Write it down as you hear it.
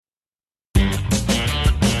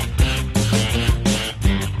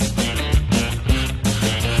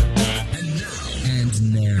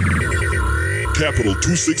Capital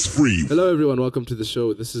 263. Hello, everyone. Welcome to the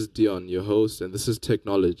show. This is Dion, your host, and this is Tech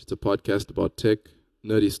Knowledge. It's a podcast about tech,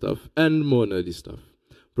 nerdy stuff, and more nerdy stuff.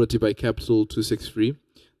 Brought to you by Capital 263,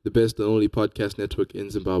 the best and only podcast network in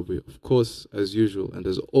Zimbabwe. Of course, as usual, and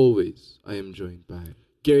as always, I am joined by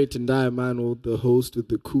Gary Tendai, man, the host with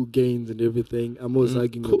the cool gains and everything. I'm always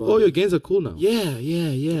arguing cool. about Oh, your gains are cool now.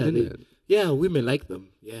 Yeah. Women like them.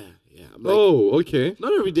 Yeah. I'm like, okay.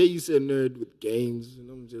 not every day you see a nerd with gains, and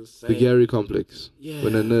I'm just saying. The Gary complex. Yeah.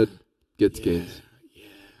 When a nerd gets gains.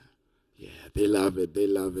 Yeah. They love it.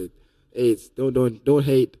 Hey, don't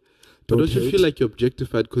hate. But don't you feel like you're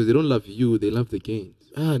objectified because they don't love you, they love the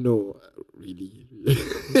gains? No, really.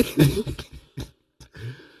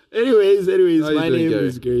 Anyways, my name Gary?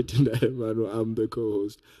 is Gary Tendai, man. I'm the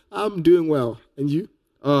co-host. I'm doing well. And you?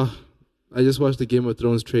 I just watched the Game of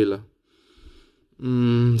Thrones trailer.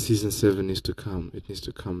 Season 7 needs to come. It needs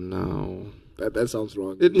to come now. That sounds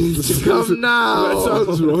wrong. It needs to come now. That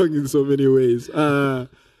sounds wrong in so many ways. Yeah.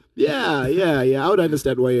 I would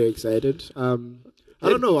understand why you're excited. I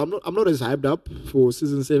don't know. I'm not as hyped up for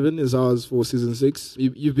season 7 as I was for season 6.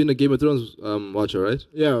 You've been a Game of Thrones watcher, right?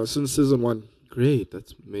 Yeah, since season 1. Great.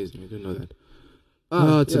 That's amazing. I didn't know that.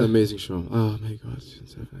 It's an amazing show. Oh my God, season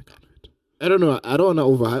 7. I can't wait. I don't know. I don't want to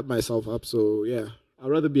overhype myself up. So yeah, I'd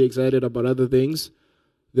rather be excited about other things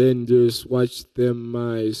than just watch them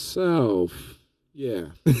myself.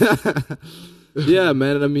 Yeah. Yeah,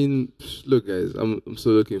 man. I mean, look, guys, I'm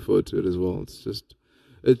so looking forward to it as well.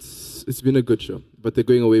 It's been a good show, but they're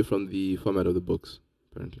going away from the format of the books,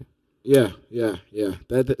 apparently. Yeah.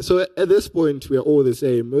 So at this point, we're all the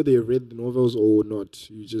same. Whether you've read the novels or not,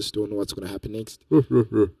 you just don't know what's going to happen next.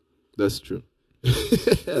 That's true.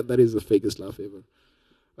 That is the fakest laugh ever.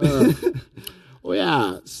 Oh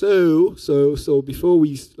yeah. So before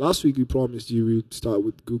last week we promised you we'd start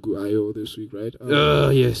with Google I/O this week, right?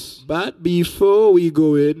 Yes. But before we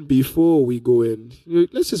go in,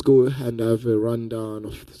 let's just go and have a rundown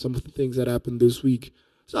of some of the things that happened this week.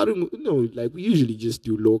 Starting, like we usually just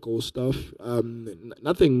do local stuff.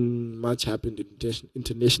 Nothing much happened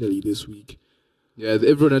internationally this week. Yeah,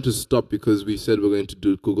 everyone had to stop because we said we're going to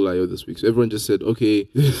do Google I/O this week. So everyone just said, okay,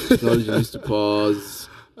 technology needs to pause.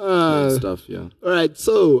 Stuff, yeah. All right,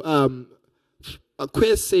 so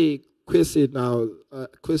Quese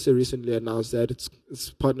recently announced that it's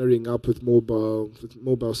partnering up with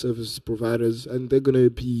mobile service providers, and they're going to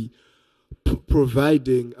be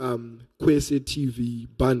providing Quese TV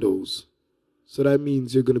bundles. So that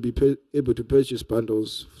means you're going to be able to purchase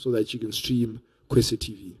bundles so that you can stream Quese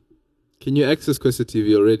TV. Can you access Quest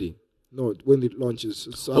TV already? No, when it launches.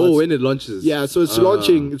 When it launches. Yeah, so it's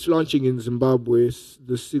launching. It's launching in Zimbabwe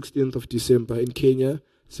the 16th of December, in Kenya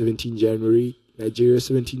 17 January, Nigeria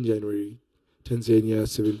 17 January, Tanzania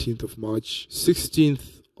 17th of March,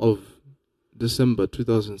 16th of December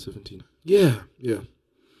 2017. Yeah.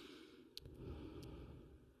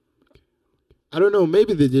 I don't know.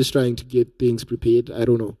 Maybe they're just trying to get things prepared. I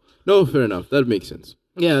don't know. No, fair enough. That makes sense.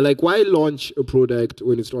 Yeah, like why launch a product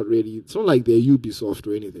when it's not ready? It's not like they're Ubisoft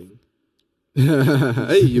or anything.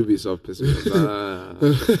 Hey, Ubisoft,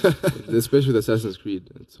 especially with Assassin's Creed.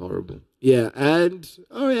 It's horrible. Yeah, and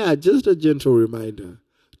just a gentle reminder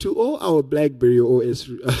to all our BlackBerry OS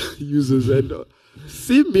users and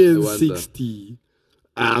Symbian 60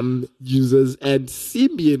 users and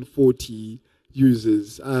Symbian 40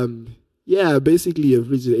 users. Basically, you've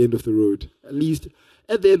reached the end of the road. At least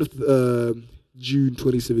at the end of June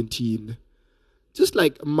 2017, just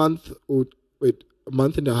like a month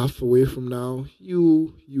and a half away from now,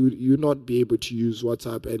 you not be able to use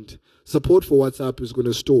WhatsApp, and support for WhatsApp is going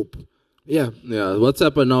to stop. Yeah.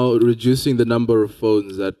 WhatsApp are now reducing the number of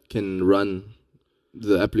phones that can run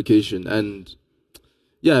the application, and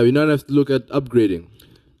we now have to look at upgrading.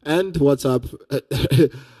 And WhatsApp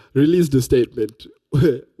released a statement.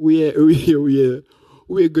 We're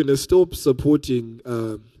going to stop supporting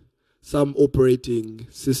some operating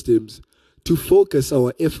systems to focus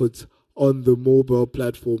our efforts on the mobile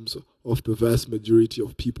platforms of the vast majority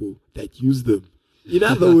of people that use them. In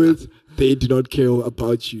other words, they do not care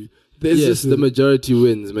about you. The majority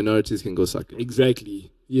wins. Minorities can go suck it.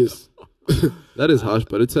 Exactly. Yes. That is harsh,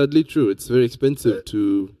 but it's sadly true. It's very expensive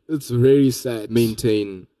to. It's very sad.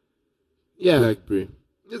 Maintain. Yeah. BlackBerry.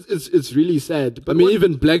 It's really sad. But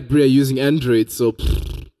even BlackBerry are using Android, so.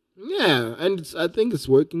 Yeah, and I think it's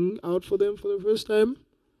working out for them for the first time.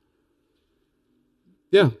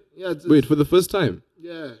 Yeah. Wait, for the first time?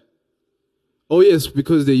 Yeah. Oh, yes,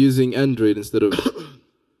 because they're using Android instead of...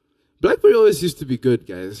 BlackBerry always used to be good,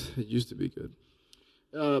 guys. It used to be good.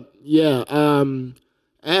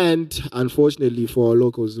 And unfortunately for our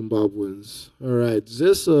local Zimbabweans, all right,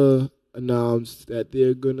 there's a announced that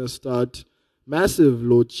they're gonna start massive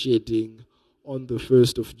load shedding on the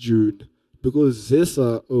 1st of June because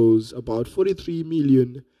ZESA owes about 43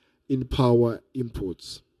 million in power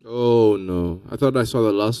imports. Oh no! I thought I saw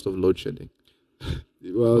the last of load shedding.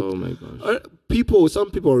 Well, oh my gosh! Some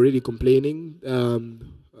people are already complaining.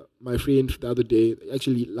 My friend the other day,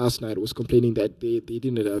 actually last night, was complaining that they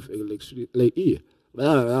didn't have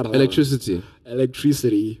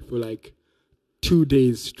electricity for like 2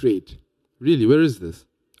 days straight. Really? Where is this?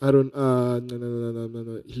 I don't.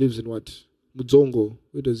 No. He lives in what? Mudzongo.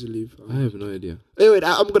 Where does he live? I have no idea. Anyway,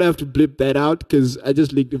 I'm gonna have to blip that out because I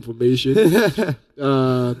just leaked information.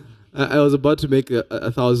 I was about to make a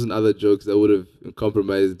 1,000 other jokes that would have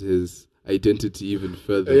compromised his identity even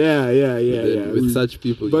further. Yeah. With such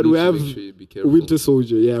people, but you we need have to make sure you be careful. Winter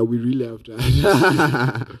Soldier. Yeah, we really have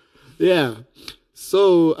to. Yeah.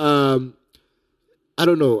 So I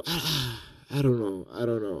don't know.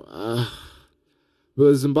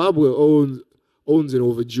 Well, Zimbabwe owns an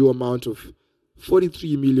overdue amount of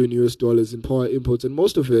 $43 million in power imports, and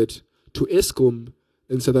most of it to Eskom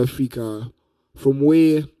in South Africa, from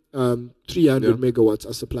where 300 megawatts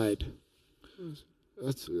are supplied.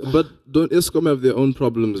 But don't Eskom have their own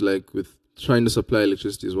problems, like with trying to supply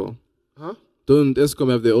electricity as well? Huh? Don't Eskom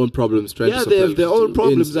have their own problems trying to supply electricity? Yeah, they have their own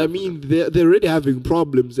problems. I mean, they're already having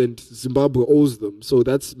problems, and Zimbabwe owes them. So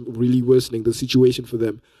that's really worsening the situation for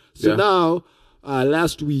them. So now,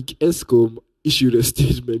 last week, Eskom issued a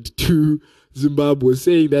statement to Zimbabwe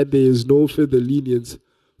saying that there is no further lenience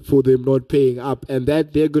for them not paying up, and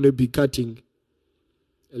that they're going to be cutting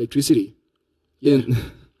electricity.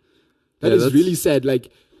 That is really sad.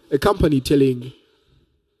 Like a company telling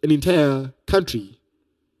an entire country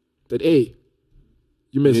that, hey,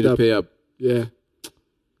 you messed up. You need to pay up. Yeah.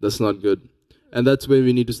 That's not good. And that's when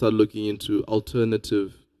we need to start looking into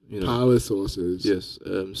alternative, power sources. Yes.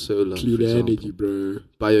 Solar. Clean energy, bro.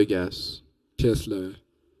 Biogas.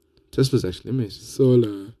 Tesla's actually amazing.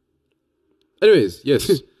 Solar. Anyways,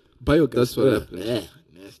 yes. Biogas. That's what happened.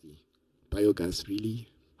 Nasty. Biogas, really?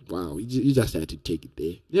 Wow, you just had to take it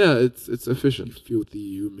there. Yeah, it's efficient. You filthy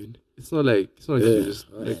human. It's not like you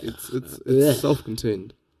just like it's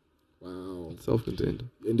self-contained. Wow. It's self-contained.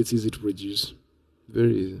 And it's easy to produce.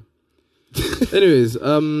 Very easy. Anyways,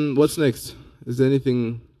 what's next? Is there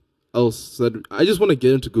anything else that I just want to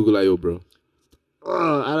get into Google I/O, bro?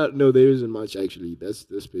 I don't know. There isn't much actually. That's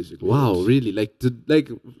basically. Wow, really?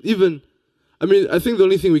 Even. I mean, I think the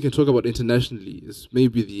only thing we can talk about internationally is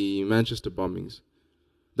maybe the Manchester bombings.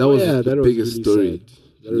 That was the biggest really story. Sad.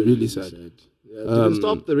 That was really sad. Yeah, didn't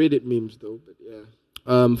stop the Reddit memes though, but yeah.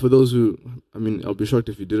 For those who, I mean, I'll be shocked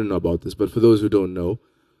if you didn't know about this, but for those who don't know,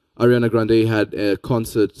 Ariana Grande had a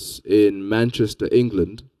concert in Manchester,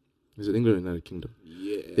 England. Is it England or United Kingdom?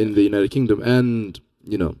 Yeah. In the United Kingdom, and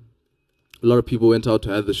a lot of people went out to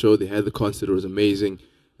have the show. They had the concert. It was amazing.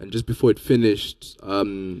 And just before it finished,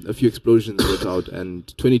 a few explosions went out, and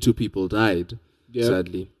 22 people died,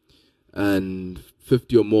 sadly, and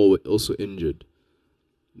 50 or more were also injured.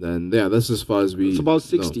 And that's as far as we. It's about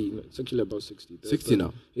 60. Know. It's actually about 60. 60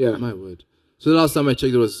 now. Yeah. My word. So the last time I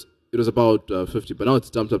checked, it was about 50, but now it's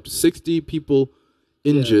jumped up to 60 people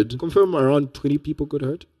injured. Yeah. Confirm around 20 people got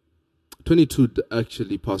hurt. 22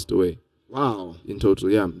 actually passed away. Wow. In total,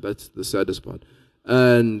 yeah, that's the saddest part.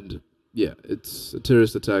 And yeah, it's a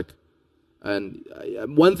terrorist attack. And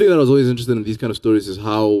one thing that I was always interested in these kind of stories is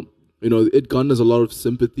how, it garners a lot of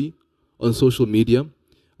sympathy on social media.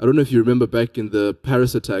 I don't know if you remember back in the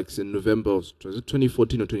Paris attacks in November, was it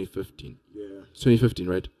 2014 or 2015? Yeah. It's 2015,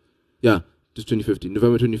 right? Yeah, just 2015.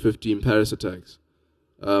 November 2015, Paris attacks.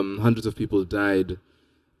 Hundreds of people died.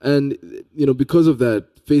 And, because of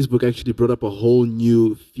that, Facebook actually brought up a whole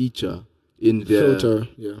new feature in their... filter,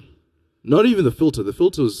 yeah. Not even the filter. The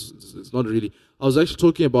filter is not really... I was actually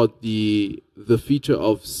talking about the feature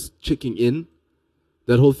of checking in.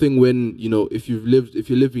 That whole thing when, if you're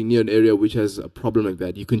living near an area which has a problem like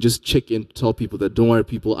that, you can just check in, tell people that, don't worry,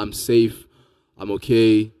 people, I'm safe, I'm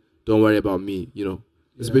okay, don't worry about me,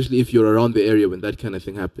 especially if you're around the area when that kind of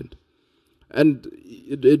thing happened. And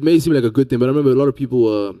it may seem like a good thing, but I remember a lot of people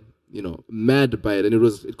were, mad by it, and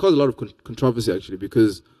it caused a lot of controversy actually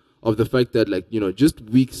because of the fact that, just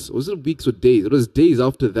weeks or days? It was days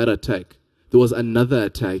after that attack, there was another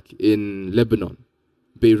attack in Lebanon,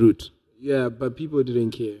 Beirut. Yeah, but people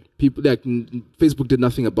didn't care. Facebook did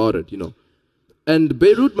nothing about it, And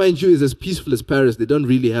Beirut, mind you, is as peaceful as Paris. They don't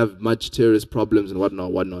really have much terrorist problems and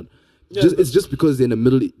whatnot. Yeah, it's just because they're in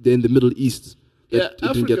the Middle East that it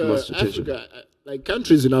didn't get much attention. Africa, like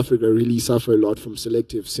countries in Africa really suffer a lot from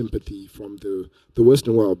selective sympathy from the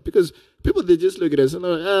Western world because people they just look at us and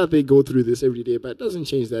they go through this every day, but it doesn't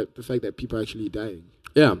change the fact that people are actually dying.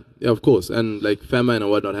 Yeah, of course, and like famine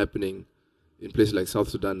and whatnot happening in places like South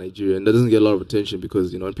Sudan, Nigeria, and that doesn't get a lot of attention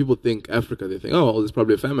because when people think Africa, they think, oh, well, there's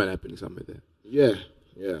probably a famine happening somewhere there. Yeah.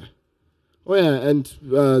 Oh yeah, and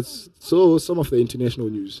so some of the international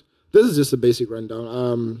news. This is just a basic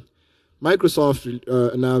rundown. Microsoft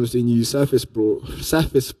announced a new Surface Pro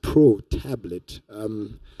tablet.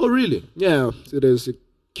 Oh really? Yeah. So there's a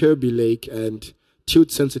Kirby Lake and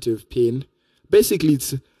tilt-sensitive pen. Basically,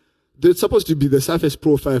 it's supposed to be the Surface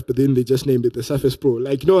Pro 5, but then they just named it the Surface Pro.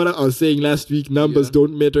 Like, what I was saying last week? Numbers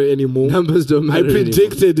don't matter anymore. Numbers don't matter I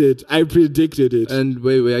predicted it. And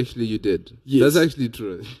wait, actually you did. Yes. That's actually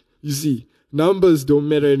true. You see, numbers don't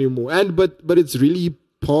matter anymore. And but it's really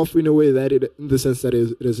powerful in a way that in the sense that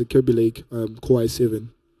it is a Kirby Lake Core i7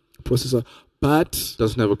 processor. But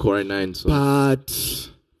doesn't have a Core i9. So. But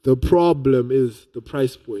the problem is the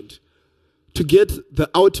price point. To get the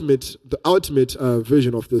ultimate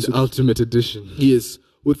version of this, the ultimate edition, yes,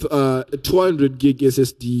 with a 200 gig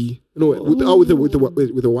SSD, with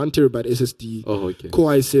a 1 terabyte SSD,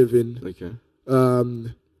 Core i7,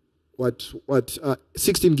 okay,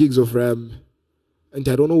 16 gigs of RAM, and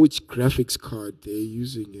I don't know which graphics card they're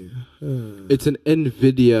using. It's an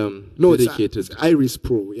NVIDIA dedicated. It's Iris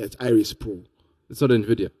Pro. Yeah, it's Iris Pro. It's not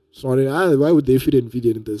NVIDIA. It's not. Why would they fit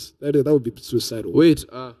NVIDIA in this? That would be suicidal. Wait.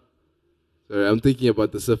 Sorry, I'm thinking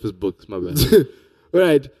about the Surface Books, my bad. All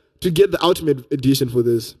right. To get the ultimate edition for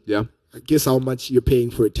this, guess how much you're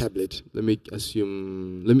paying for a tablet. Let me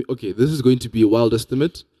assume. Okay, this is going to be a wild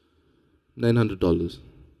estimate. $900.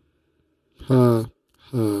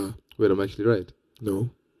 Wait, I'm actually right. No.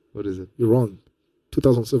 What is it? You're wrong.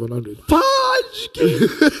 2,700. Fudge!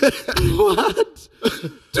 What?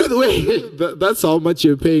 Dude, wait. That's how much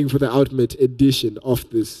you're paying for the ultimate edition of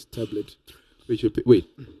this tablet. Wait.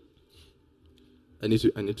 I need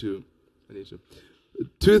to.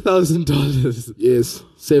 $2,000. Yes.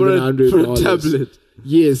 $700 for a tablet.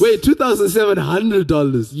 Yes. Wait,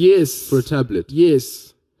 $2,700. Yes. For a tablet.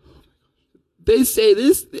 Yes. They say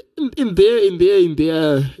this in their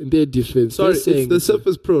defense. Sorry, it's the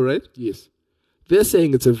Surface Pro, right? Yes. They're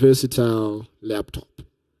saying it's a versatile laptop.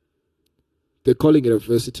 They're calling it a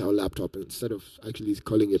versatile laptop instead of actually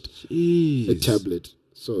calling it a tablet.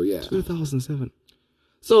 So yeah. 2007.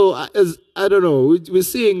 So I don't know. We're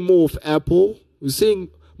seeing more of Apple. We're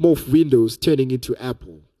seeing more of Windows turning into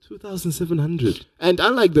Apple. 2,700. And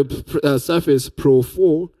unlike the Surface Pro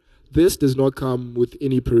 4, this does not come with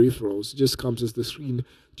any peripherals. It just comes as the screen.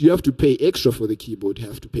 Do you have to pay extra for the keyboard? You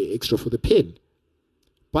have to pay extra for the pen.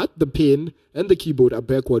 But the pen and the keyboard are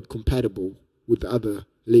backward compatible with the other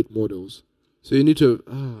late models. So you need to...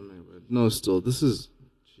 Oh, man. No, still. This is...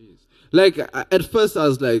 Jeez. Like, at first I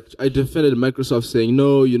was like... I defended Microsoft saying,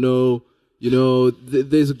 no,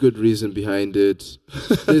 there's a good reason behind it.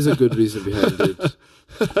 There's a good reason behind it.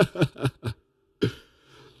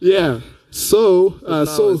 Yeah. So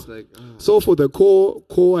for the Core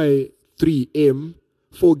i3M,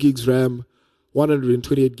 4 gigs RAM,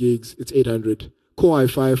 128 gigs, it's 800. Core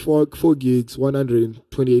i5, 4 gigs,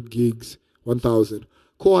 128 gigs, 1000.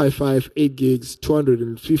 Core i5, 8 gigs,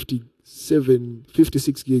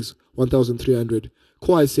 56 gigs, 1300.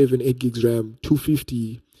 Core i7, 8 gigs RAM,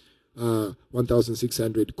 250,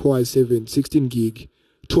 1600. Core i7, 16 gig,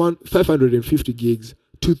 550 gigs,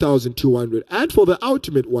 2,200. And for the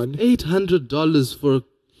ultimate one, $800 for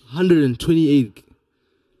 128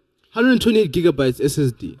 gigabytes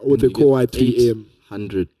SSD with the Core i3M.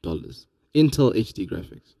 $100. Intel HD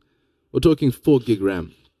graphics. We're talking 4 gig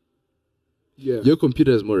RAM. Yeah. Your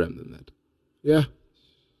computer has more RAM than that. Yeah.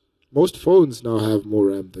 Most phones now have more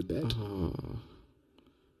RAM than that.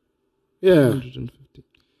 Yeah. 150.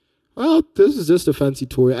 Well, this is just a fancy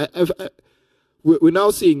toy. We're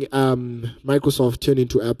now seeing Microsoft turn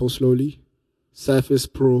into Apple slowly. Surface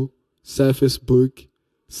Pro, Surface Book,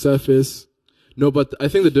 Surface. No, but I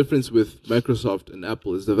think the difference with Microsoft and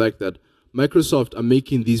Apple is the fact that Microsoft are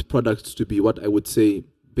making these products to be what I would say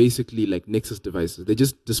basically like Nexus devices. They're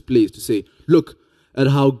just displays to say, look at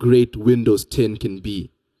how great Windows 10 can be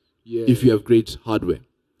if you have great hardware.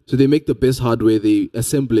 So they make the best hardware, they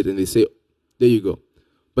assemble it, and they say, there you go.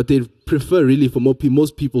 But they prefer really for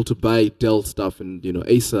most people to buy Dell stuff and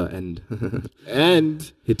Acer and and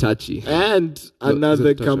Hitachi. And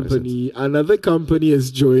another company has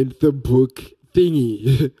joined the book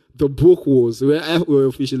thingy. The book wars. We're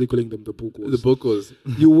officially calling them the book wars. The book wars.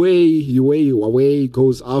 Huawei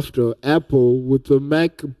goes after Apple with the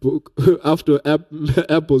MacBook, after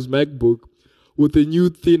Apple's MacBook with a new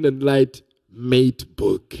thin and light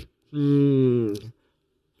MateBook.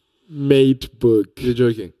 MateBook. You're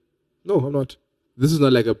joking. No, I'm not. This is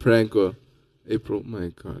not like a prank or April. My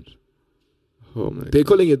God. Oh my They're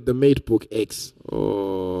calling it the MateBook X.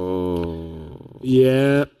 Oh.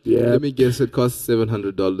 Yeah. Let me guess. It costs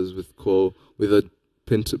 $700 with a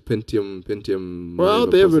Pentium. Well,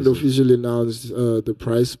 they haven't processor. officially announced the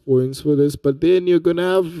price points for this, but then you're gonna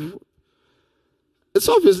have. It's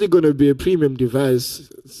obviously gonna be a premium device.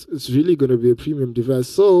 It's really gonna be a premium device.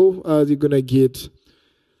 So you're gonna get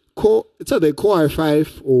it's either Core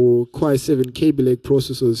i5 or Core i7 Kaby Lake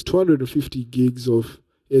processors, 250 gigs of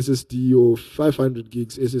SSD or 500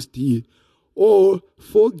 gigs SSD, or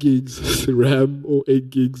 4 gigs RAM or 8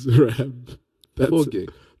 gigs RAM. 4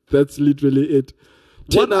 gig. That's literally it.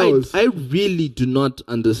 10 hours. I really do not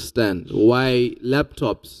understand why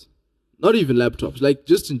laptops, not even laptops, like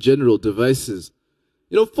just in general devices,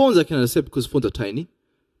 phones I can accept because phones are tiny.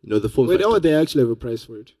 The phone. Wait, they actually have a price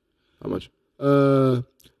for it. How much?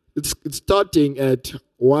 It's starting at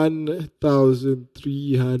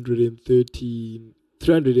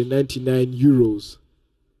 399 euros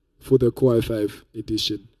for the Core i5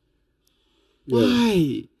 edition.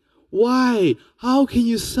 Yeah. Why? How can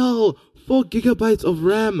you sell 4 gigabytes of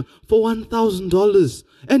RAM for $1,000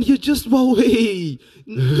 and you're just Huawei?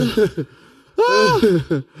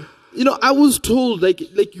 I was told we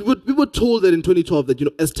were told that in 2012 that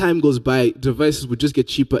as time goes by, devices would just get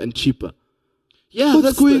cheaper and cheaper. Yeah,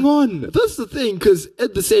 what's going on? That's the thing, because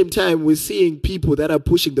at the same time, we're seeing people that are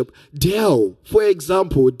pushing the Dell. For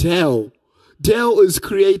example, Dell is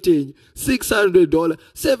creating $600,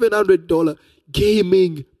 $700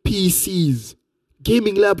 gaming PCs,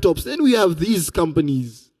 gaming laptops. Then we have these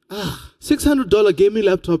companies. $600 gaming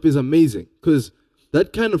laptop is amazing because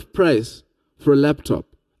that kind of price for a laptop.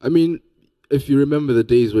 I mean, if you remember the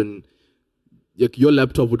days when your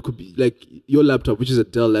laptop could be like your laptop, which is a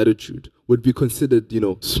Dell Latitude, would be considered,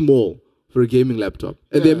 small for a gaming laptop.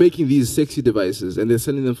 And they're making these sexy devices and they're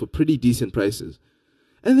selling them for pretty decent prices.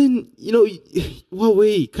 And then,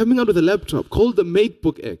 Huawei coming out with a laptop called the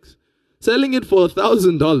MateBook X, selling it for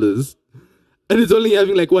 $1,000, and it's only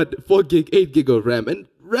having 4 gig, 8 gig of RAM. And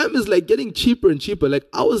RAM is getting cheaper and cheaper.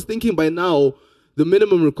 I was thinking by now, the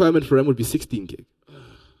minimum requirement for RAM would be 16 gig.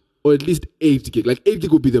 Or at least 8 gig. 8 gig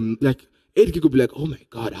would be 8 gig would be oh my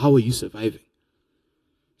God, how are you surviving?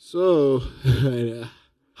 So,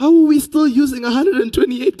 how are we still using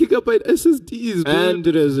 128 gigabyte SSDs? And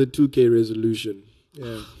it has a 2K resolution.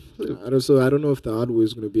 Yeah. I don't know if the hardware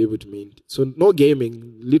is going to be able to maintain. So no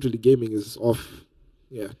gaming. Literally, gaming is off.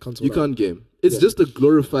 Yeah, console. You can't game. It's just a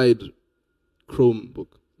glorified Chromebook.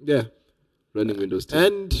 Yeah, running Windows 10.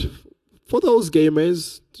 And for those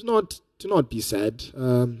gamers, do not be sad.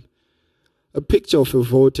 A picture of a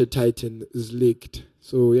Volta Titan is leaked.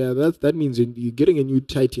 So yeah, that means you're getting a new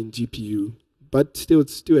Titan GPU, but still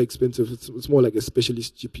it's still expensive. It's more like a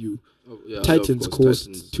specialist GPU. Oh, yeah, Titans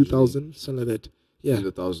cost 2,000, something like that. Yeah, in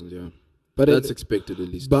the thousands. Yeah, but that's expected at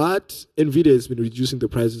least. But Nvidia has been reducing the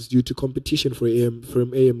prices due to competition from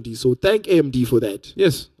AMD. So thank AMD for that.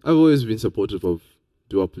 Yes, I've always been supportive of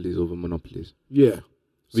duopolies over monopolies. Yeah,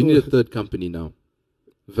 we need a third company now.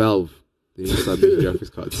 Valve. They need to start making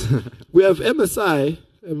graphics cards. We have MSI,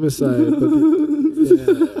 but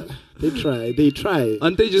they try.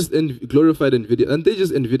 Aren't they just glorified NVIDIA? Aren't they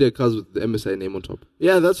just NVIDIA cards with the MSI name on top?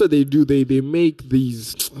 Yeah, that's what they do. They make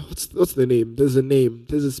these. What's the name? There's a name.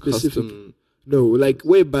 There's a specific. Custom. No,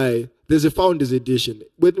 whereby there's a Founders Edition.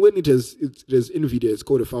 When it has NVIDIA, it's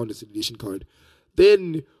called a Founders Edition card.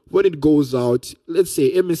 Then when it goes out, let's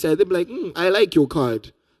say MSI, they're like, I like your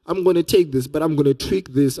card. I'm going to take this, but I'm going to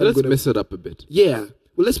tweak this. Let's mess it up a bit. Yeah.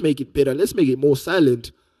 Well, let's make it better. Let's make it more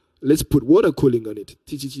silent. Let's put water cooling on it.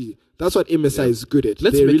 That's what MSI is good at.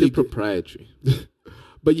 Let's make it proprietary.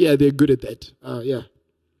 But yeah, they're good at that. Yeah.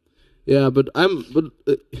 Yeah, but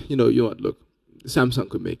you know what? Look, Samsung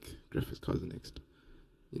could make graphics cards next.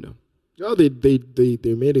 Oh, they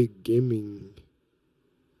made a gaming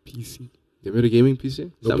PC. They made a gaming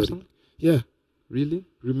PC. Nobody. Samsung. Yeah. Really?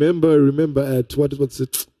 Remember at what's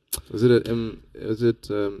it? Was it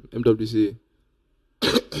MWC?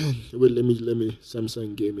 Wait, let me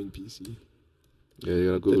Samsung gaming PC. Yeah,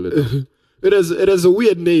 you're gonna Google it. It has a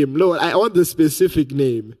weird name. No, I want the specific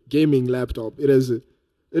name. Gaming laptop. It has a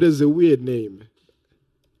weird name.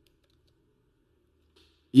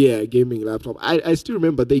 Yeah, gaming laptop. I still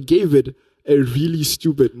remember they gave it a really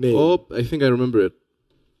stupid name. Oh, I think I remember it.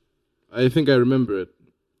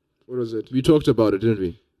 What was it? We talked about it, didn't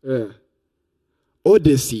we? Yeah.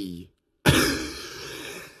 Odyssey.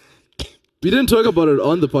 We didn't talk about it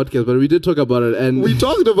on the podcast, but we did talk about it. And We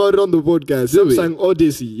talked about it on the podcast. Did we? Samsung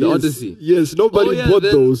Odyssey. The Yes. Odyssey. Yes, nobody Oh, bought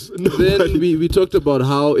then, those. Then Nobody. we talked about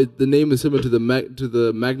how the name is similar to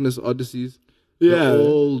the Magnus Odysseys. Yeah. The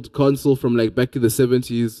old console from like back in the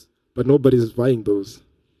 70s. But nobody's buying those.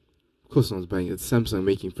 Of course no one's buying it. It's Samsung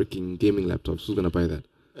making freaking gaming laptops. Who's going to buy that?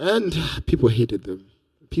 And people hated them.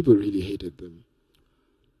 People really hated them.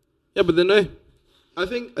 Yeah, but then I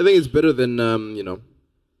think it's better than,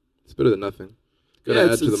 it's better than nothing.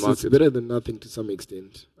 Gotta add to the market. It's better than nothing to some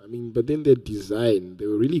extent. I mean, but then their design, they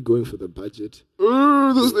were really going for the budget.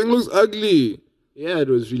 This thing looks ugly. Yeah, it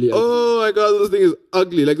was really ugly. Oh my god, this thing is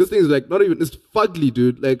ugly. Like, this thing is like, not even, it's fugly,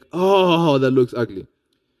 dude. Like, oh, that looks ugly.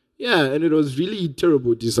 Yeah, and it was really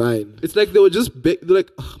terrible design. It's like they were just they're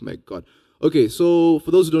like, oh my god. Okay, so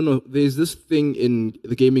for those who don't know, there's this thing in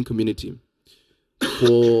the gaming community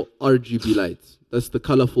for RGB lights. That's the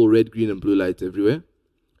colorful red, green, and blue lights everywhere.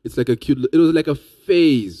 It's like it was like a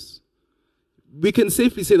phase. We can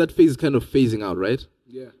safely say that phase is kind of phasing out, right?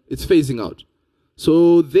 Yeah. It's phasing out.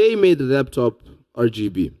 So they made the laptop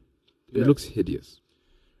RGB. Yeah. It looks hideous.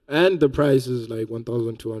 And the price is like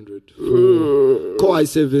 1,200 for Core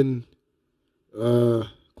i7. Core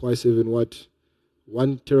i7 what?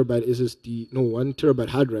 1 terabyte SSD. No, 1 terabyte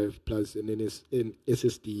hard drive plus an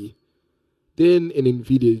SSD. Then an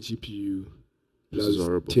NVIDIA GPU This plus is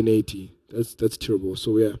horrible. 1080. That's terrible.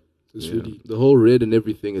 So yeah, it's Yeah. really The whole red and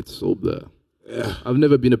everything, it's so blur. yeah. I've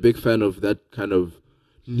never been a big fan of that kind of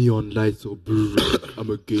neon lights or I'm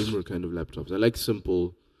a gamer kind of laptops. I like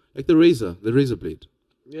simple, like the Razer Blade.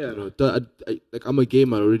 Yeah. You know, like I'm a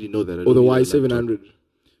gamer. I already know that. I Or the don't need a laptop. Y700.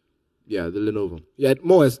 Yeah, the Lenovo. Yeah,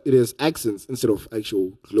 it has accents instead of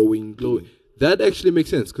actual glowing. That actually makes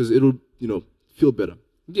sense because it'll feel better.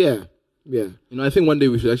 Yeah. Yeah. I think one day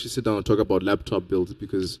we should actually sit down and talk about laptop builds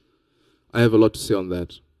because I have a lot to say on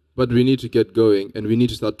that. But we need to get going and we need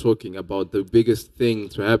to start talking about the biggest thing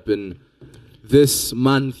to happen this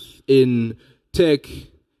month in tech.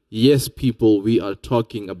 Yes, people, we are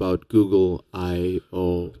talking about Google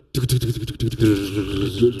I/O.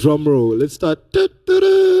 Drum roll. Let's start. But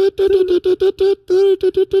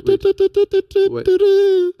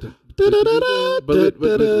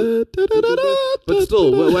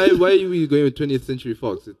still, why are we going with 20th Century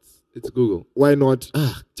Fox? It's Google. Why not?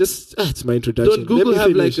 It's my introduction. Don't Google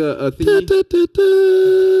have like a thingy?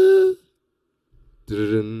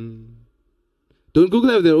 Don't Google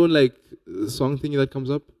have their own like song thingy that comes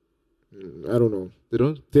up? I don't know. They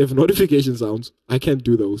don't? They have notification sounds. I can't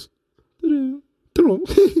do those.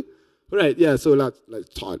 Right, yeah, so let's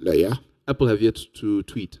talk, yeah. Apple have yet to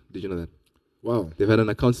tweet. Did you know that? Wow. They've had an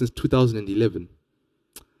account since 2011.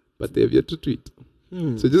 But they have yet to tweet.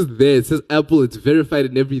 So just there, it says Apple, it's verified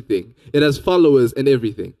and everything. It has followers and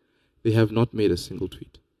everything. They have not made a single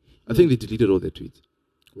tweet. I think they deleted all their tweets.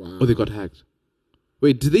 Wow. Or they got hacked.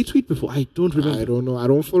 Wait, did they tweet before? I don't remember. I don't know. I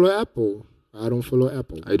don't follow Apple. I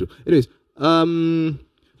do. Anyways,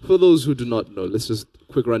 for those who do not know, let's just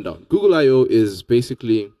quick rundown. Google I/O is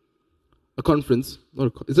basically a conference.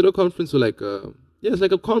 Is it a conference or like it's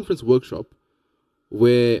like a conference workshop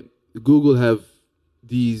where Google have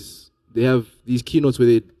these keynotes where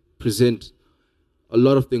they present a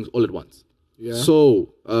lot of things all at once. Yeah. So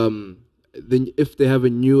then if they have a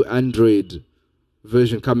new Android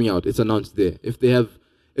version coming out, it's announced there.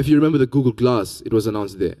 If you remember the Google Glass, it was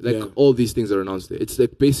announced there. Like all these things are announced there. It's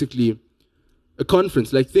like basically a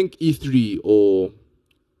conference, like think E3 or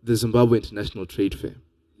the Zimbabwe International Trade Fair.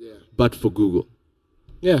 Yeah. But for Google.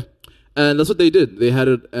 Yeah. And that's what they did. They had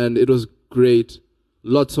it and it was great.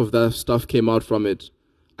 Lots of that stuff came out from it.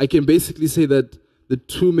 I can basically say that the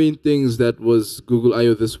two main things that was Google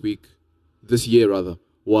I/O this year,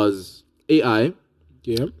 was AI.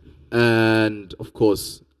 Yeah. And of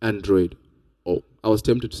course, Android. Oh, I was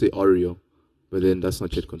tempted to say Oreo, but then that's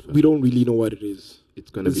not yet confirmed. We don't really know what it is. It's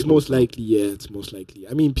going to be. It's most likely, yeah, it's most likely.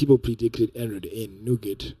 I mean, people predicted Android and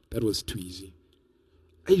Nougat. That was too easy.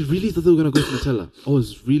 I really thought they were going to go for Nutella. I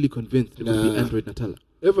was really convinced it would be Android Nutella.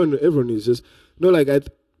 Everyone is just,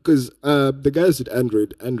 because the guys at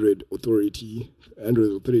Android Authority,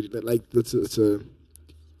 it's a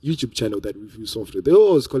YouTube channel that reviews software. They're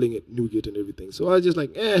always calling it Nougat and everything. So I was just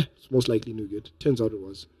like, it's most likely Nougat. Turns out it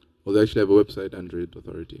was. Well, they actually have a website, Android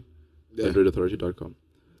Authority. Yeah. AndroidAuthority.com.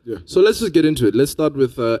 Yeah. So let's just get into it. Let's start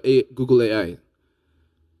with Google AI.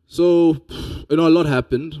 So, a lot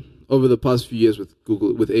happened over the past few years with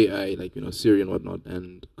Google, with AI, like, Siri and whatnot,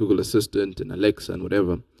 and Google Assistant and Alexa and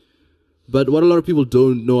whatever. But what a lot of people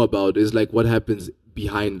don't know about is like what happens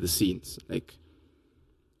behind the scenes. Like,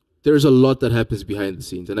 there's a lot that happens behind the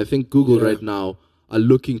scenes. And I think Google right now are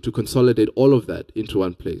looking to consolidate all of that into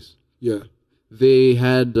one place. Yeah. They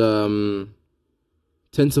had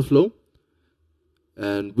TensorFlow,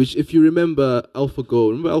 and which, if you remember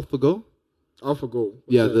AlphaGo? AlphaGo.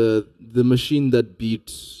 Yeah, the machine that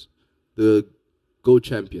beat the Go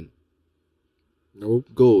champion. Nope.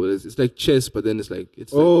 Go. It's like chess, but then it's like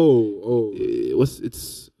it's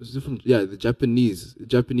different. Yeah, the Japanese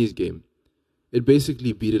game. It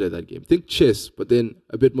basically beat it at that game. Think chess, but then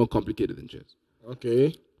a bit more complicated than chess.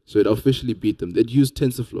 Okay. So it officially beat them. They'd used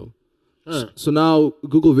TensorFlow. Huh. So now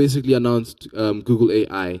Google basically announced Google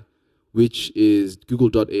AI, which is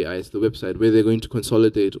Google.ai. It's the website where they're going to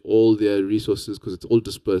consolidate all their resources because it's all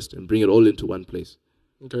dispersed and bring it all into one place.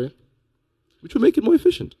 Okay. Which will make it more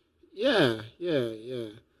efficient. Yeah.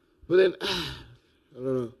 But then, I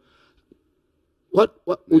don't know. What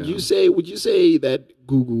would you say? Would you say that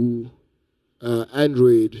Google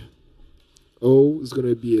Android is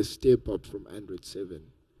gonna be a step up from Android 7?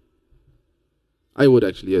 I would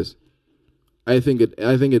actually, yes. I think it's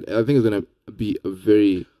gonna be a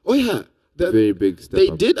very very big step They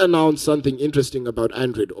up. did announce something interesting about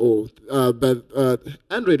Android O, but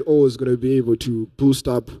Android O is gonna be able to boot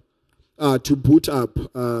up about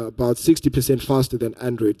 60% faster than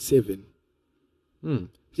Android 7.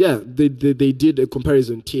 Yeah, they did a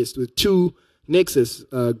comparison test with two Nexus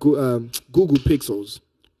Google Pixels.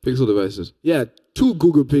 Pixel devices. Yeah, two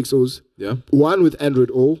Google Pixels. Yeah. One with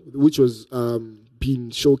Android O, which was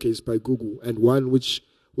being showcased by Google, and one which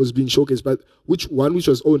was being showcased by which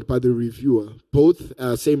was owned by the reviewer. Both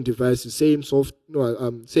same devices, same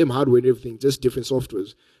same hardware and everything, just different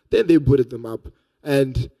softwares. Then they booted them up,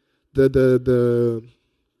 and the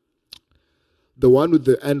one with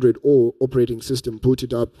the Android O operating system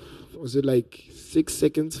booted up. Was it like 6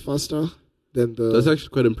 seconds faster than the? That's actually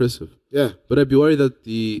quite impressive. Yeah, but I'd be worried that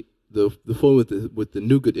the phone with the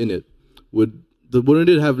nougat in it wouldn't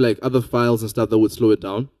it have like other files and stuff that would slow it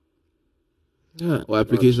down? Yeah, or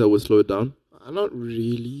applications that would slow it down? Not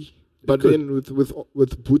really. But then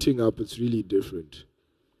with booting up, it's really different.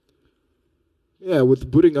 Yeah, with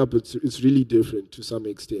booting up, it's really different to some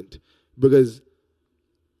extent because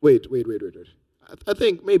wait. I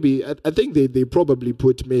think they probably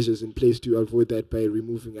put measures in place to avoid that by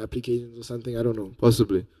removing applications or something. I don't know.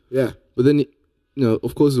 Possibly. Yeah. But then,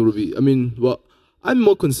 of course it will be. I mean, I'm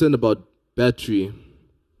more concerned about battery.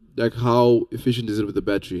 Like, how efficient is it with the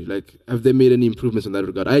battery? Like, have they made any improvements in that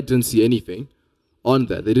regard? I didn't see anything on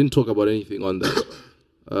that. They didn't talk about anything on that,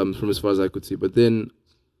 from as far as I could see. But then,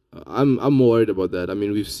 I'm more worried about that. I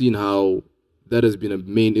mean, we've seen how that has been a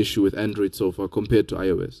main issue with Android so far compared to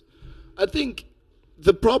iOS. I think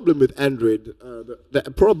the problem with Android,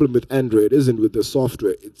 the problem with Android isn't with the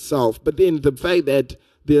software itself, but then the fact that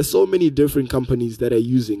there are so many different companies that are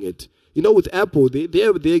using it. With Apple,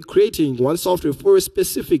 they're creating one software for a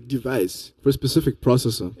specific device. For a specific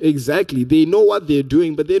processor. Exactly. They know what they're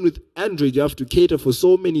doing, but then with Android, you have to cater for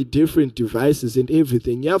so many different devices and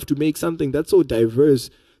everything. You have to make something that's so diverse,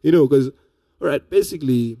 because, all right,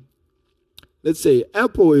 basically, let's say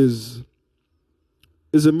Apple is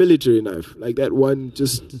a military knife, like that one,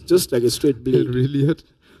 just like a straight blade. Really?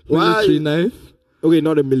 Military knife? Okay,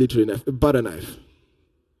 not a military knife, a butter knife.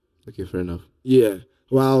 Okay, fair enough. Yeah.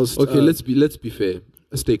 Whilst let's be fair.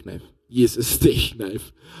 A steak knife. Yes, a steak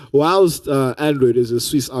knife. Whilst Android is a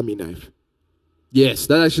Swiss Army knife. Yes,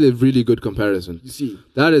 that's actually a really good comparison. You see,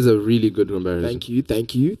 that is a really good comparison. Thank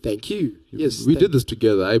you. Yes, we did this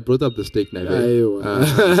together. I brought up the steak knife.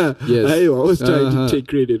 Yes, I was trying to take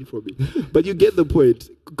credit for me, but you get the point.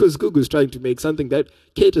 Because Google's trying to make something that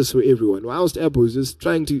caters for everyone, whilst Apple is just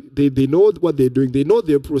trying to. They know what they're doing. They know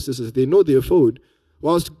their processes. They know their phone.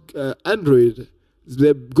 Whilst Android,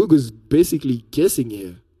 Google's basically guessing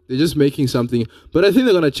here. They're just making something, but I think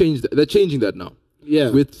they're gonna change. They're changing that now. Yeah.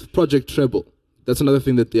 With Project Treble. That's another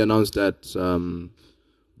thing that they announced at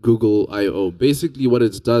Google I/O. Basically, what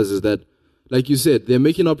it does is that, like you said, they're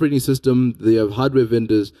making an operating system. They have hardware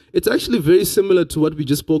vendors. It's actually very similar to what we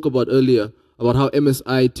just spoke about earlier, about how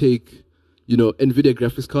MSI take, NVIDIA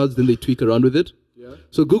graphics cards, then they tweak around with it. Yeah.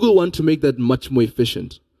 So Google want to make that much more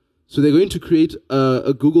efficient. So they're going to create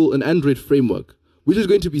an Android framework, which is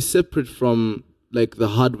going to be separate from like the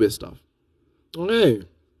hardware stuff. Okay.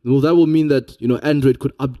 Well, that will mean that Android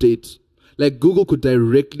could update. Like Google could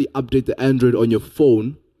directly update the Android on your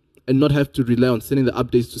phone and not have to rely on sending the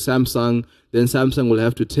updates to Samsung. Then Samsung will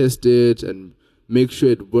have to test it and make sure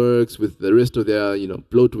it works with the rest of their,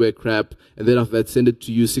 bloatware crap. And then after that, send it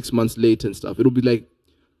to you 6 months later and stuff. It'll be like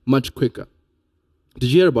much quicker. Did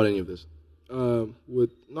you hear about any of this?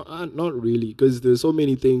 With not really, because there's so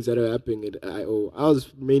many things that are happening at I/O. I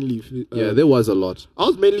was mainly There was a lot. I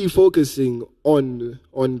was mainly focusing on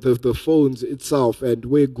the phones itself and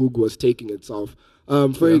where Google was taking itself.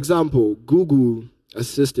 For example, Google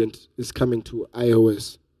Assistant is coming to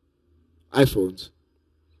iPhones.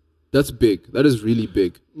 That's big. That is really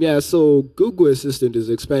big. Yeah, so Google Assistant is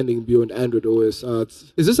expanding beyond Android OS.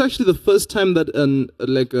 Is this actually the first time that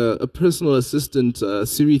a personal assistant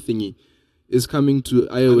Siri thingy is coming to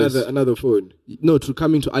iOS? Another phone. No,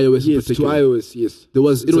 coming to iOS. Yes, in particular. to iOS. Yes. It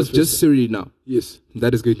was just Siri now. Yes.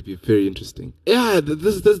 That is going to be very interesting. Yeah,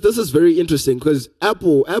 this is very interesting because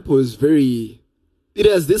Apple is very. It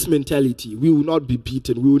has this mentality: we will not be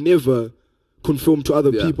beaten. We will never conform to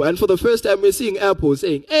other people. And for the first time, we're seeing Apple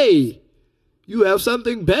saying, "Hey, you have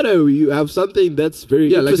something better. You have something that's very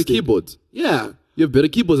interesting." Like the keyboards. Yeah, you have better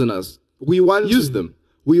keyboards than us. We want use them.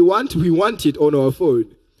 We want it on our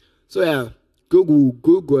phone. So yeah,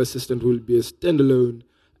 Google Assistant will be a standalone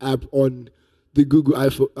app on the Google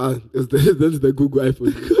iPhone. That's the Google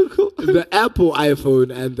iPhone, the Apple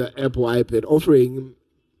iPhone, and the Apple iPad, offering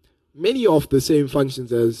many of the same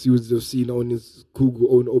functions as you would have seen on his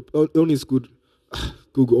Google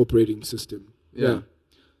operating system. Yeah.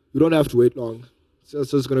 You don't have to wait long. So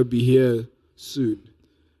it's going to be here soon.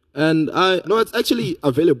 And it's actually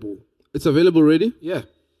available. It's available already? Yeah.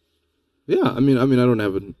 Yeah, I mean I don't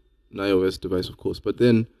have an iOS device, of course, but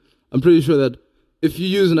then I'm pretty sure that if you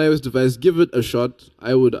use an iOS device, give it a shot.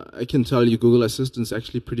 I can tell you Google Assistant's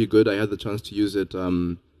actually pretty good. I had the chance to use it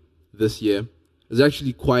this year. It's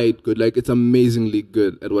actually quite good. Like, it's amazingly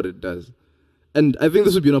good at what it does. And I think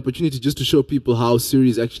this would be an opportunity just to show people how Siri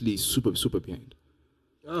is actually super, super behind.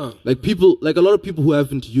 Oh. Like a lot of people who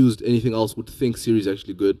haven't used anything else would think Siri is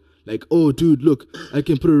actually good. Like, oh, dude, look, I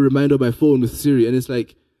can put a reminder on my phone with Siri. And it's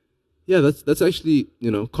like, yeah, that's actually,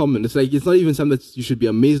 common. It's like, it's not even something that you should be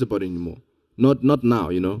amazed about anymore. Not now,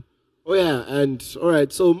 Oh, yeah. And, all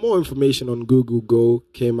right, so more information on Google Go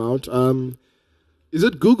came out. Is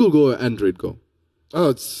it Google Go or Android Go? Oh,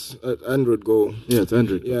 it's Android Go. Yeah, it's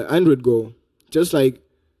Android. Yeah, Android Go. Just like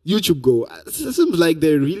YouTube Go. It seems like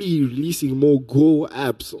they're really releasing more Go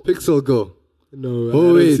apps. Pixel Go. No,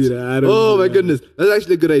 oh, wait. Oh, my goodness. That's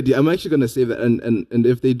actually a good idea. I'm actually going to say that. And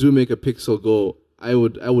if they do make a Pixel Go, I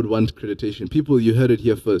would want accreditation. People, you heard it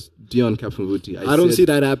here first. Dion Kapfunvuti. I don't see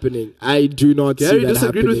that happening. I do not see that happening. Gary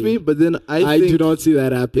disagreed with me, but then I think do not see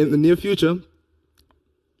that happening. In the near future,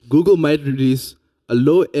 Google might release a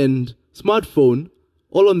low-end smartphone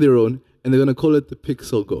all on their own, and they're going to call it the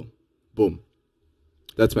Pixel Go. Boom.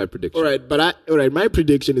 That's my prediction. All right, my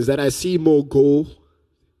prediction is that I see more Go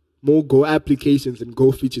applications and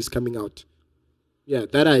Go features coming out. Yeah,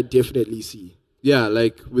 that I definitely see. Yeah,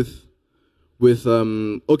 like with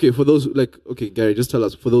for those Gary, just tell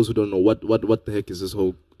us, for those who don't know, what the heck is this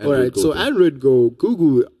whole Android Go so thing? Android Go,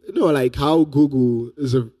 Google, like how Google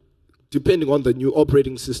is depending on the new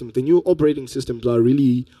operating system. The new operating systems are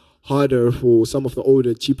really harder for some of the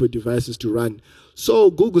older, cheaper devices to run.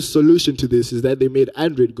 So Google's solution to this is that they made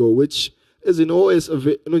Android Go, which is an OS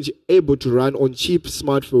able to run on cheap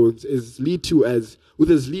smartphones,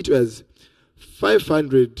 with as little as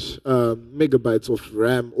 500 megabytes of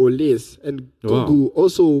RAM or less. And Google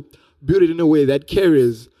also built it in a way that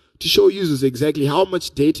carriers to show users exactly how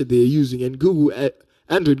much data they're using. And Google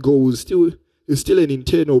Android Go is still an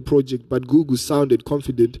internal project, but Google sounded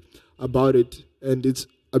confident about it and its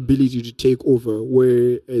ability to take over,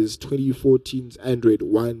 whereas 2014's Android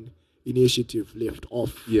One initiative left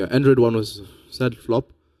off. Yeah, Android One was a sad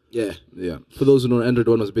flop. Yeah. For those who know, Android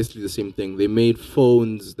One was basically the same thing. They made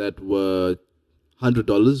phones that were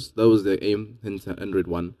 $100. That was their aim. Hence Android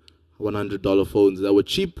One, $100 phones that were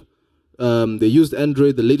cheap. They used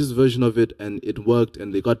Android, the latest version of it, and it worked.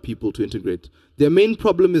 And they got people to integrate. Their main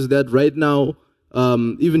problem is that right now,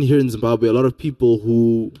 even here in Zimbabwe, a lot of people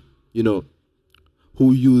who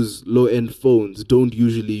use low-end phones don't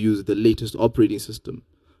usually use the latest operating system.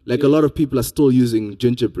 Like a lot of people are still using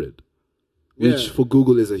gingerbread, which for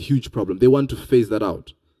Google is a huge problem. They want to phase that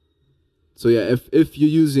out. So yeah, if you're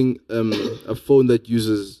using a phone that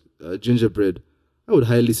uses gingerbread, I would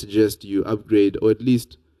highly suggest you upgrade, or at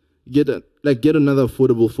least get another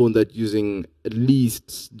affordable phone that's using at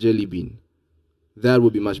least Jelly Bean. That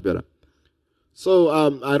would be much better. So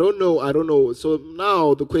I don't know. So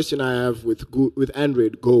now the question I have with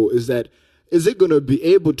Android Go is that, is it going to be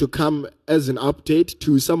able to come as an update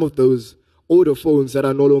to some of those older phones that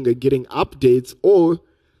are no longer getting updates, or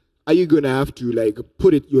are you going to have to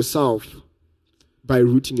put it yourself by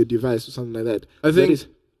rooting your device or something like that? I think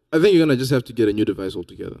you're going to just have to get a new device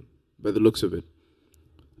altogether, by the looks of it.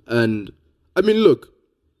 And I mean, look,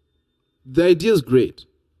 the idea is great,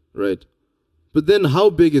 right? But then, how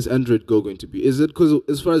big is Android Go going to be? Is it because,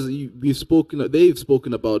 as far as they've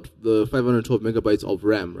spoken about the 512 megabytes of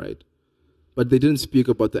RAM, right? But they didn't speak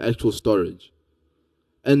about the actual storage.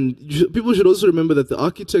 And people should also remember that the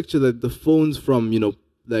architecture that the phones from,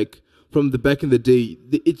 like from the back in the day,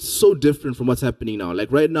 it's so different from what's happening now. Like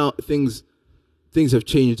right now, things have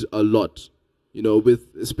changed a lot,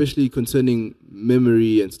 with especially concerning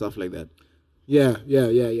memory and stuff like that. Yeah.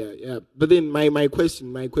 But then my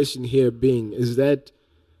question here being is that,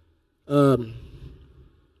 what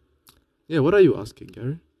are you asking,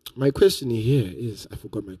 Gary? My question here is, I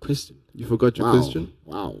forgot my question. You forgot your question?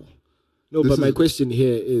 Wow. No, but my question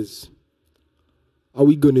here is, are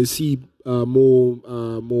we going to see more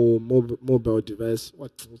mobile device?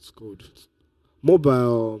 What's called?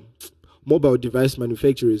 Mobile device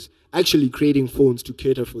manufacturers actually creating phones to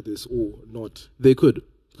cater for this or not? They could,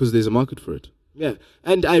 because there's a market for it. Yeah,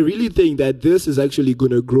 and I really think that this is actually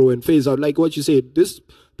going to grow and phase out. Like what you said, this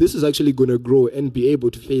is actually going to grow and be able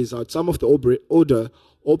to phase out some of the older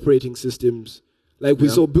operating systems, like we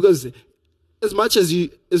saw. Because as much as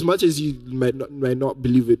you might not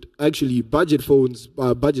believe it, actually, budget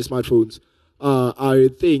smartphones are a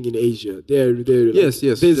thing in Asia. Yes.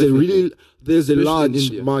 There's a Especially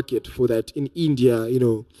large market for that in India.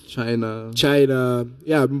 China.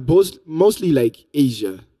 Yeah, mostly like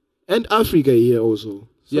Asia. And Africa here also.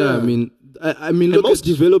 So, yeah, I mean, look, most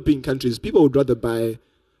developing countries, people would rather buy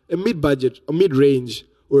a mid-budget, a mid-range,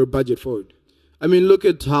 or a budget phone. I mean, look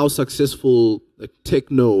at how successful like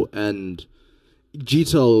Techno and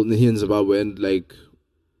Gtel here in Zimbabwe and like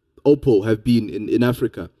Oppo have been in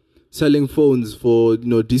Africa, selling phones for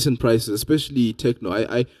decent prices, especially Techno.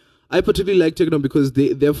 I particularly like Techno because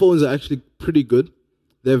their phones are actually pretty good.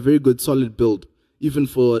 They're very good, solid build. Even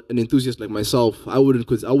for an enthusiast like myself, I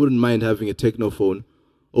wouldn't mind having a Techno phone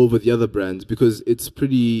over the other brands because it's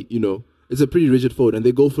pretty, it's a pretty rigid phone and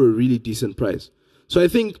they go for a really decent price. So I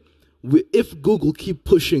think if Google keep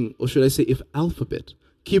pushing, or should I say if Alphabet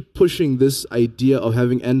keep pushing this idea of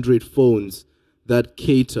having Android phones that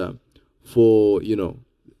cater for,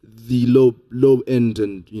 the low end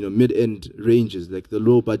and, mid end ranges, like the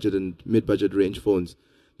low budget and mid budget range phones,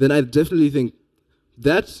 then I definitely think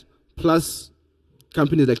that plus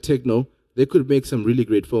companies like Techno, they could make some really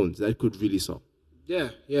great phones that could really sell.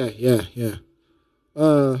 Yeah.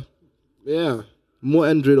 More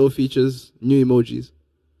Android O features, new emojis.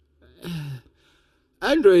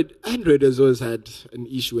 Android has always had an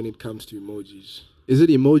issue when it comes to emojis. Is it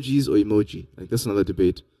emojis or emoji? Like that's another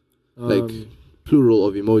debate. Like plural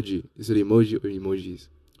of emoji. Is it emoji or emojis?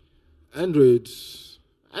 Android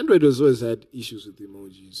has always had issues with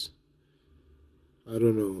emojis. I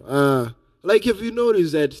don't know. Like, have you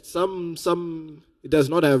noticed that some it does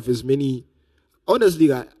not have as many? Honestly,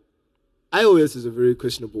 iOS is a very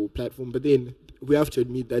questionable platform, but then we have to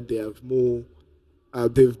admit that they have more,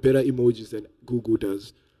 they have better emojis than Google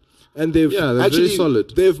does, and they're actually very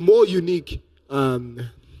solid. They have more unique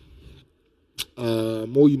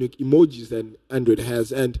emojis than Android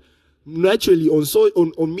has, and naturally on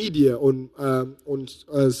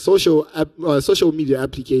social media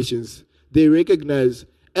applications, they recognize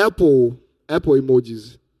Apple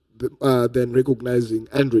emojis than recognizing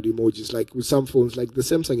Android emojis. Like with some phones, like the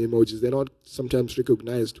Samsung emojis, they're not sometimes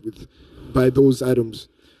recognized by those items.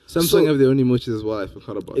 Samsung have their own emojis as well. I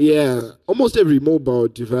forgot about that. Yeah, almost every mobile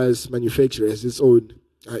device manufacturer has its own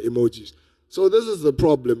emojis. So this is the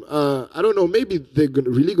problem. I don't know. Maybe they're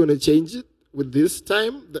really going to change it with this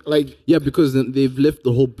time. Because they've left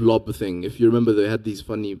the whole blob thing. If you remember, they had these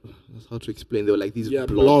funny. How to explain? They were like these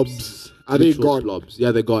blobs. Are they gone? Blobs.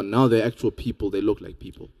 Yeah, they're gone. Now they're actual people. They look like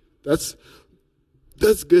people. That's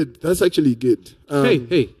good. That's actually good.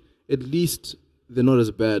 Hey! At least they're not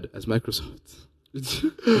as bad as Microsoft's. If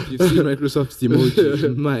you've seen Microsoft's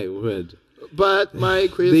emoji, my word. But my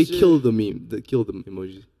question... They kill the meme. They kill the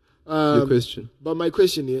emoji. Your question. But my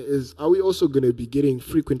question here is, are we also going to be getting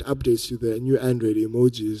frequent updates to the new Android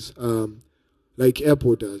emojis like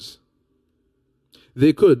Apple does?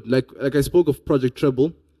 They could. Like I spoke of Project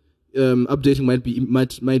Treble, updating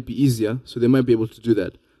might be easier, so they might be able to do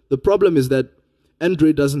that. The problem is that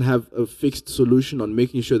Android doesn't have a fixed solution on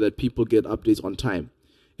making sure that people get updates on time.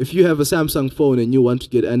 If you have a Samsung phone and you want to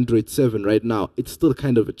get Android 7 right now, it's still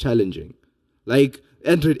kind of challenging. Like,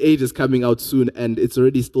 Android 8 is coming out soon, and it's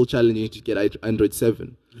already still challenging to get Android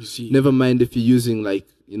 7. You see. Never mind if you're using, like,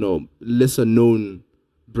 lesser known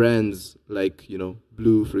brands, like,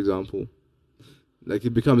 Blue, for example. Like,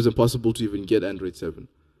 it becomes impossible to even get Android 7.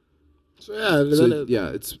 So,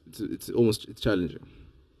 it's challenging.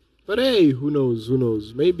 But hey, who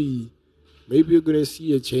knows? Maybe maybe you're gonna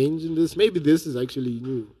see a change in this. Maybe this is actually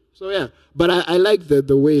new. So yeah, but I like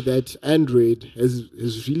the way that Android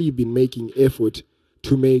has really been making effort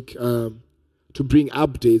to make to bring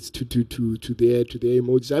updates to their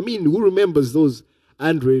emojis. I mean, who remembers those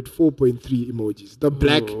Android 4.3 emojis? The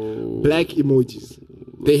black emojis.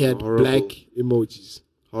 They had Horrible. black emojis.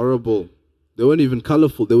 Horrible. They weren't even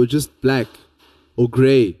colorful. They were just black or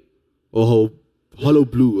gray or hollow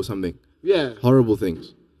blue or something. Yeah. Horrible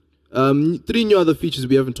things. 3 new other features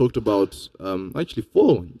we haven't talked about. Actually,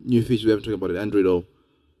 4 new features we haven't talked about at Android O.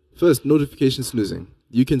 First, notification snoozing.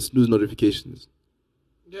 You can snooze notifications.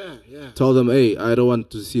 Yeah. Tell them, hey, I don't want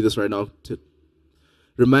to see this right now.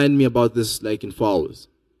 Remind me about this like in 4 hours.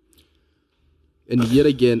 And yet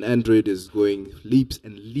again, Android is going leaps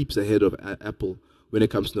and leaps ahead of Apple when it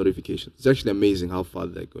comes to notifications. It's actually amazing how far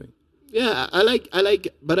they're going. Yeah, I like,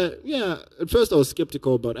 but yeah. At first, I was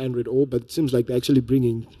skeptical about Android O, but it seems like they're actually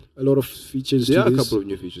bringing a lot of features. Yeah, to this. a couple of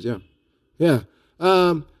new features. Yeah. Yeah.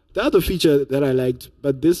 The other feature that I liked,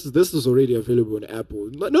 but this is already available on Apple.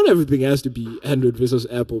 Not everything has to be Android versus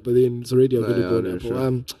Apple, but then it's already available on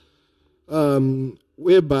Apple. Sure.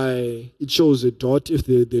 Whereby it shows a dot if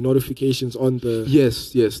the notifications on the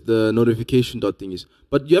Yes, the notification dot thingies.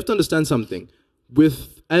 But you have to understand something.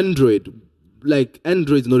 With Android, like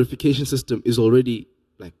Android's notification system is already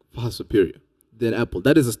like far superior than Apple.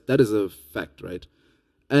 That is a fact, right?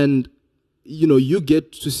 And you know, you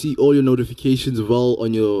get to see all your notifications well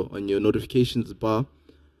on your notifications bar.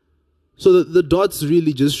 So the dots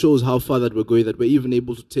really just shows how far that we're going, that we're even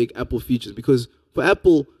able to take Apple features. Because for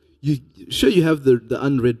Apple, you have the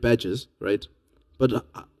unread badges, right? But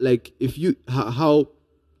like if you how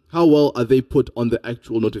well are they put on the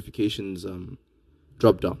actual notifications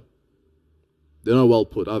drop down? They're not well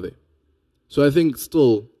put, are they? So I think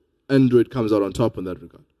still Android comes out on top in that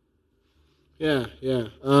regard. Yeah.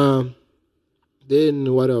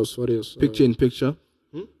 Then what else? Picture in picture.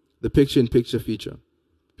 The picture in picture feature.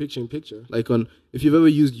 Picture in picture. Like if you've ever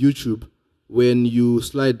used YouTube, when you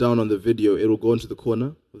slide down on the video, it will go into the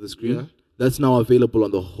corner of the screen. Yeah. That's now available on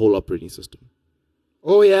the whole operating system.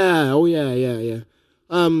 Oh yeah.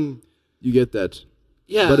 You get that.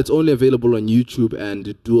 Yeah. But it's only available on YouTube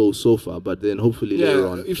and Duo so far. But then hopefully later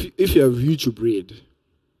on, if you have YouTube Red.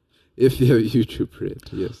 If you have YouTube Red,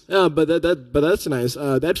 yes. Yeah, but that's nice.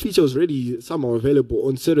 That feature was already somehow available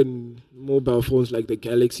on certain mobile phones like the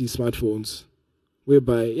Galaxy smartphones,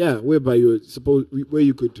 whereby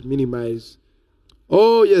you could minimize.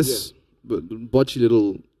 Oh yes, but botchy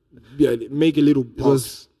little. Yeah, make a little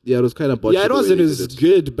box. It was kind of botchy. Yeah, it wasn't as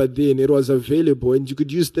good, but then it was available, and you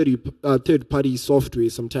could use third-party software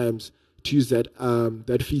sometimes to use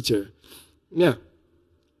that feature. Yeah.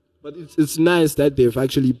 But it's nice that they've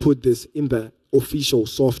actually put this in the official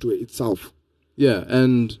software itself. Yeah,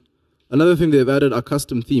 and another thing they've added are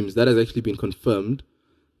custom themes. That has actually been confirmed.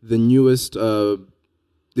 The newest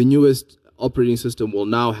operating system will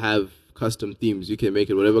now have custom themes. You can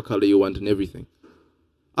make it whatever color you want and everything.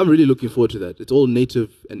 I'm really looking forward to that. It's all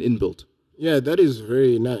native and inbuilt. Yeah, that is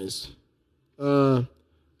very nice. So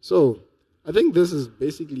I think this is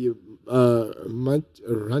basically a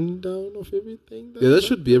rundown of everything. That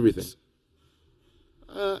should be everything.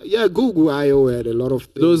 Google I/O had a lot of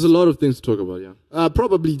things. There was a lot of things to talk about, yeah.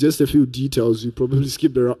 Probably just a few details you probably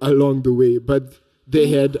skipped along the way, but they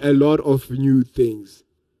had a lot of new things.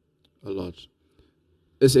 A lot.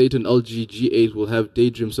 S8 and LG G8 will have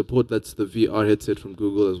Daydream support. That's the VR headset from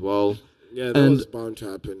Google as well. Yeah, that was bound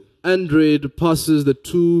to happen. Android passes the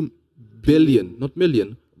 2 billion, not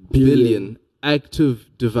million, billion active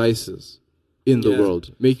devices in the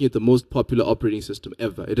world, making it the most popular operating system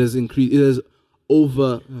ever. It has increased. It has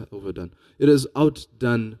overdone. It has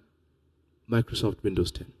outdone Microsoft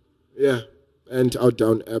Windows 10. Yeah, and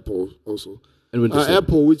outdone Apple also. And Windows 7.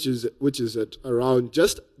 Apple, which is at around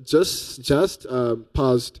just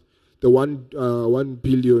past the 1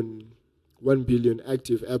 billion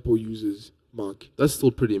active Apple users mark. That's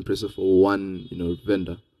still pretty impressive for one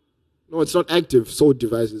vendor. No, it's not active, sold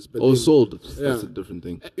devices. But sold. That's a different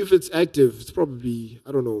thing. If it's active, it's probably,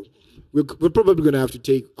 I don't know. We're probably going to have to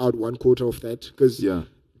take out 1/4 of that because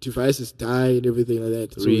devices die and everything like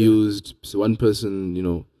that. Reused. So one person,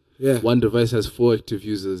 Yeah. One device has 4 active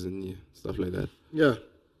users and stuff like that. Yeah.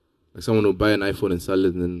 Like someone will buy an iPhone and sell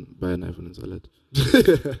it and then buy an iPhone and sell it.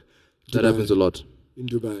 That happens a lot. In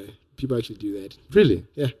Dubai. People actually do that. Really?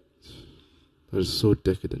 Yeah. That is so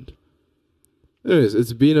decadent. Anyways,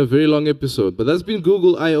 it's been a very long episode, but that's been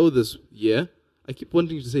Google I/O this year. I keep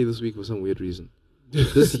wanting to say this week for some weird reason.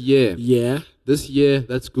 This year. Yeah. This year,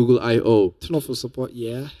 that's Google I/O. Turn off for support,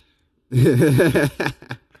 yeah.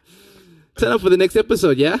 Turn up for the next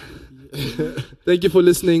episode, yeah? Thank you for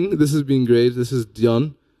listening. This has been great. This is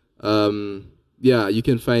Dion. Yeah, you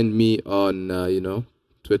can find me on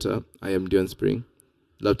Twitter. I am Dion Spring.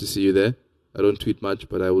 Love to see you there. I don't tweet much,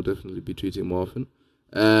 but I will definitely be tweeting more often.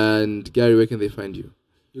 And Gary, where can they find you?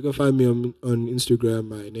 You can find me on Instagram.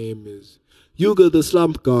 My name is Yuga the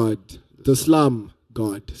Slum God. The Slum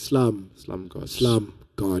God. Slum God. Slum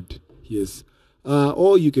God. Yes.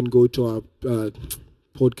 Or you can go to our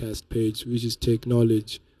podcast page, which is Tech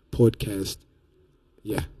Knowledge Podcast.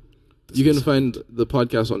 Yeah. You can find the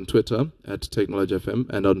podcast on Twitter at Technology FM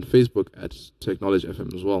and on Facebook at Technology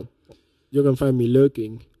FM as well. You can find me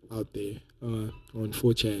lurking out there on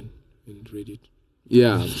 4chan and Reddit.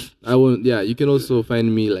 Yeah, I won't. Yeah, you can also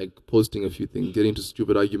find me like posting a few things, getting into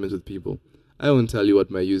stupid arguments with people. I won't tell you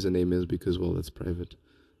what my username is because, well, that's private.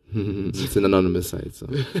 It's an anonymous site. So,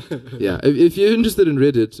 yeah, if you're interested in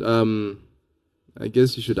Reddit, I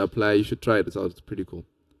guess you should apply. You should try it out. It's pretty cool.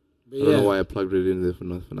 I don't know why I plugged Reddit in there for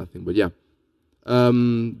nothing, but yeah.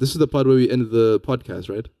 This is the part where we end the podcast,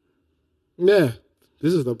 right? Yeah,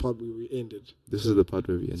 this is the part where we ended. This is the part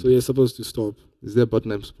where we ended. So you're supposed to stop. Is there a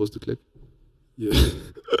button I'm supposed to click? Yeah.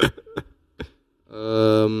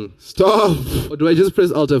 Stop. Or do I just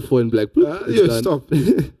press Alt F4 in black? Yeah, stop.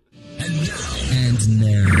 And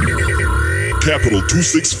now. Capital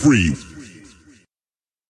 263